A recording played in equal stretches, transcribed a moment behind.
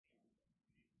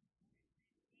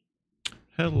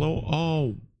Hello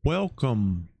all,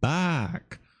 welcome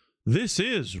back. This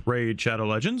is Raid Shadow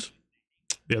Legends.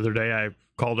 The other day I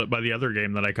called it by the other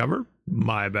game that I covered.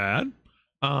 My bad.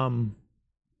 But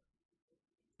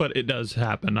it does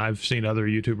happen. I've seen other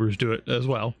YouTubers do it as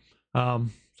well. So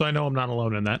I know I'm not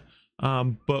alone in that.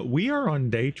 But we are on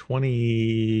day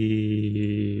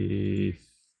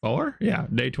 24. Yeah,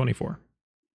 day 24.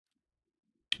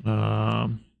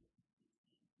 So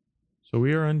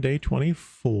we are on day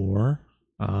 24.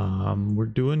 We're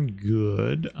doing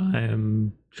good. I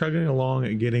am chugging along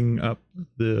at getting up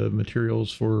the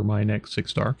materials for my next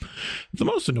 6-star. The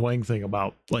most annoying thing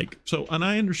about and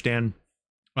I understand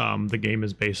the game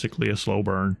is basically a slow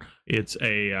burn. It's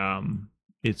a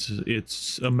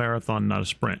it's a marathon, not a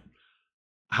sprint.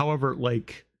 However,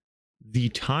 the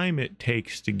time it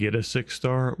takes to get a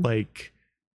 6-star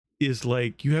is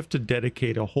you have to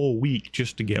dedicate a whole week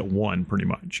just to get one, pretty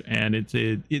much, and it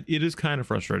is kind of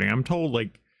frustrating. I'm told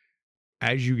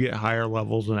as you get higher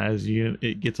levels and as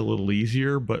it gets a little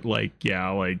easier, but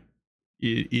it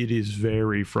is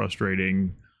very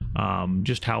frustrating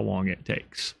just how long it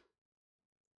takes.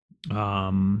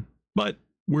 But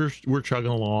we're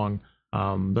chugging along.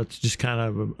 That's just kind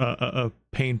of a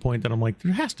pain point that I'm like,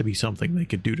 there has to be something they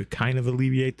could do to kind of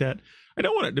alleviate that. I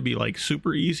don't want it to be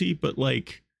super easy, but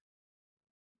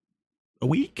a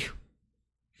week.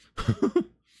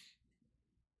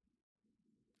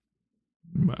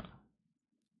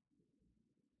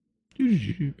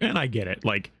 And I get it,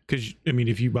 because I mean,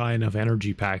 if you buy enough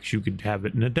energy packs, you could have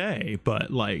it in a day,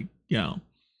 but all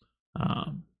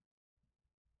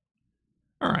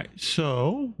right,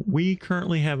 so we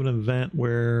currently have an event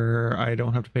where I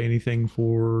don't have to pay anything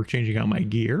for changing out my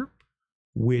gear,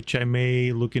 which I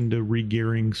may look into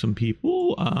re-gearing some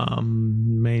people,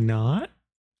 may not.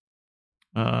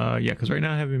 Yeah, because right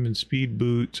now I have him in speed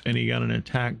boots and he got an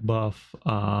attack buff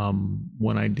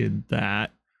when I did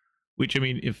that, which, I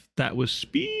mean, if that was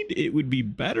speed it would be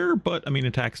better, but I mean,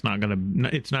 attack's not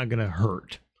gonna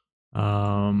hurt.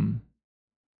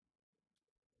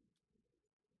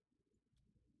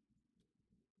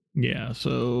 Yeah,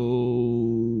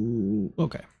 so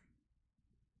okay,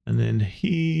 and then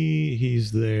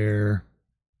he's there.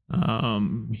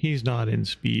 He's not in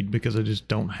speed because I just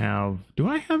don't have, do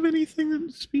I have anything in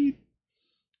speed?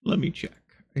 Let me check.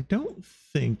 I don't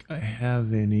think I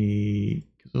have any,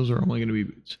 because those are only going to be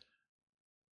boots.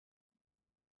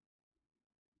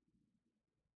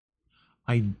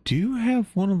 I do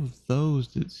have one of those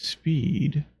that's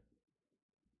speed,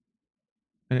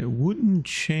 and it wouldn't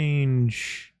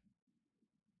change.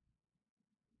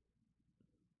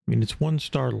 I mean, it's 1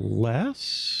 star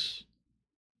less,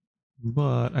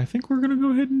 but I think we're going to go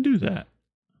ahead and do that.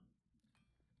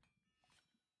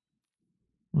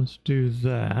 Let's do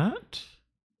that.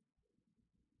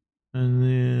 And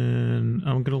then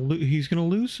he's going to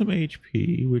lose some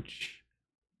HP, which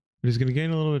he's going to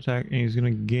gain a little attack, and he's going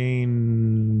to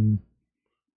gain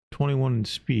 21 in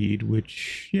speed,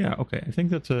 which, yeah, okay. I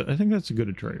think that's a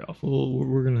good trade-off.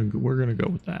 We're going to go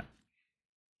with that.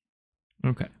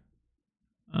 Okay.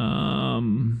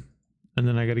 And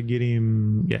then I got to get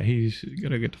him, yeah, he's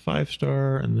going to get to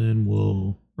 5-star, and then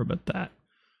we'll rebut that.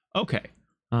 Okay.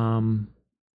 I'm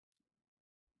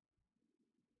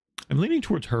leaning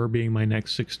towards her being my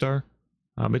next 6-star.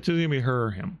 It's either gonna be her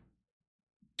or him.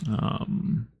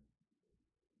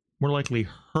 More likely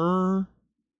her,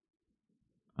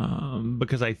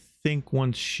 because I think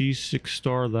once she's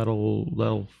 6-star,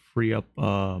 that'll free up.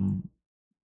 I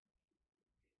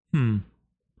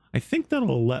think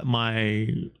that'll let my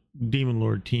Demon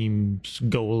Lord teams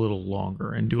go a little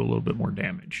longer and do a little bit more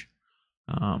damage.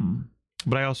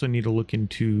 But I also need to look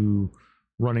into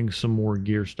running some more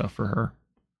gear stuff for her.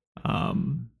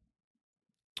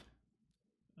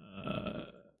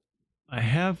 I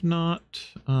have not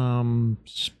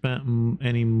spent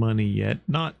any money yet.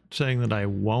 Not saying that I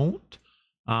won't.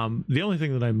 The only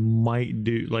thing that I might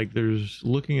do, there's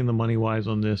looking in the money wise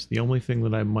on this, the only thing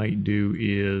that I might do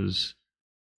is,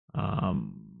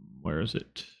 where is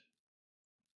it?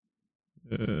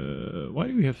 Why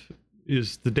do we have,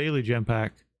 is the daily gem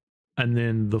pack, and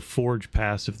then the forge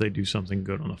pass if they do something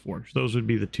good on the forge. Those would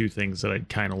be the two things that I'd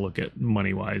kind of look at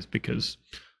money wise, because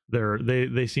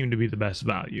they seem to be the best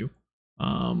value.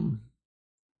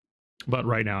 But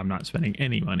right now I'm not spending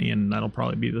any money, and that'll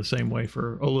probably be the same way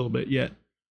for a little bit yet.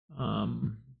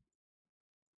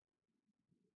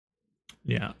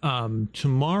 Yeah,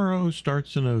 tomorrow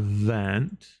starts an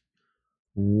event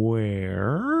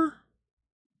where,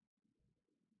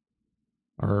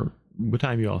 or what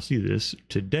time you all see this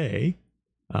today,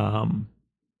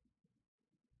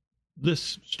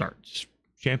 this starts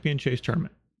Champion Chase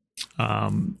Tournament.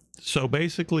 So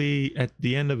basically, at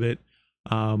the end of it,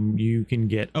 you can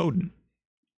get Odin.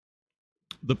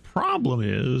 The problem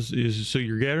is so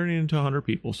you're getting into 100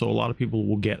 people, so a lot of people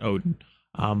will get Odin.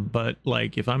 But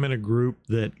like if I'm in a group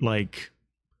that like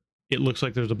it looks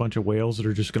like there's a bunch of whales that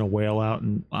are just going to whale out,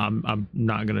 and I'm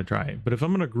not going to try it. But if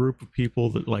I'm in a group of people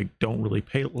that like don't really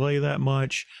play that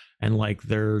much, and like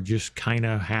they're just kind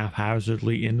of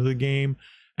haphazardly into the game,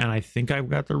 and I think I've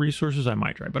got the resources, I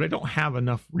might try. But I don't have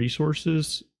enough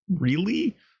resources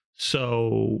really,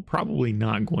 so probably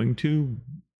not going to.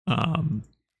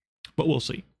 But we'll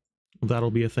see.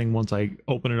 That'll be a thing once I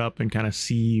open it up and kind of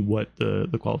see what the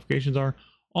qualifications are.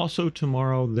 Also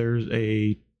tomorrow there's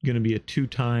going to be a 2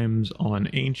 times on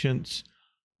ancients,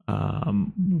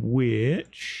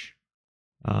 which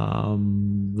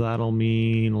that'll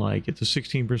mean like it's a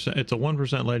 16%, it's a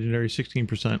 1% legendary,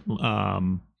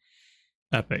 16%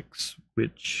 epics,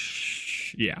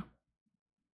 which yeah.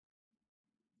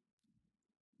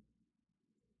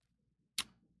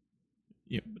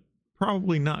 Yeah,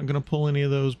 probably not going to pull any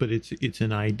of those, but it's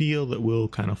an ideal that we'll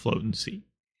kind of float and see.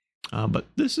 But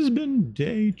this has been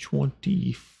day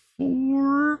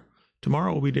 24.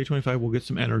 Tomorrow will be day 25. We'll get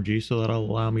some energy, so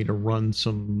that'll allow me to run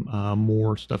some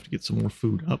more stuff to get some more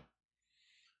food up.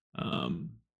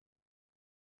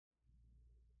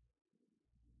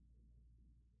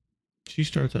 She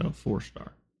starts out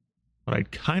 4-star. What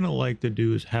I'd kind of like to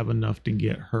do is have enough to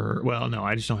get her. Well, no,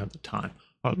 I just don't have the time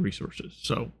or the resources.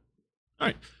 So, all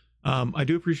right. I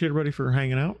do appreciate everybody for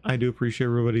hanging out. I do appreciate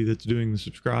everybody that's doing the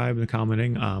subscribe and the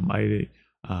commenting.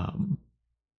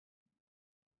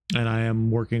 And I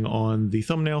am working on the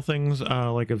thumbnail things.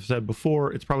 Like I've said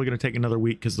before, it's probably going to take another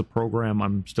week because the program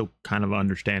I'm still kind of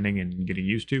understanding and getting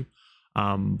used to.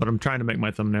 But I'm trying to make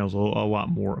my thumbnails a lot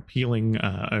more appealing,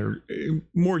 or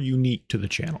more unique to the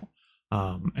channel.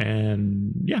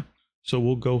 And yeah, so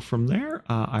we'll go from there.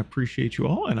 I appreciate you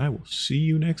all, and I will see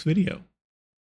you next video.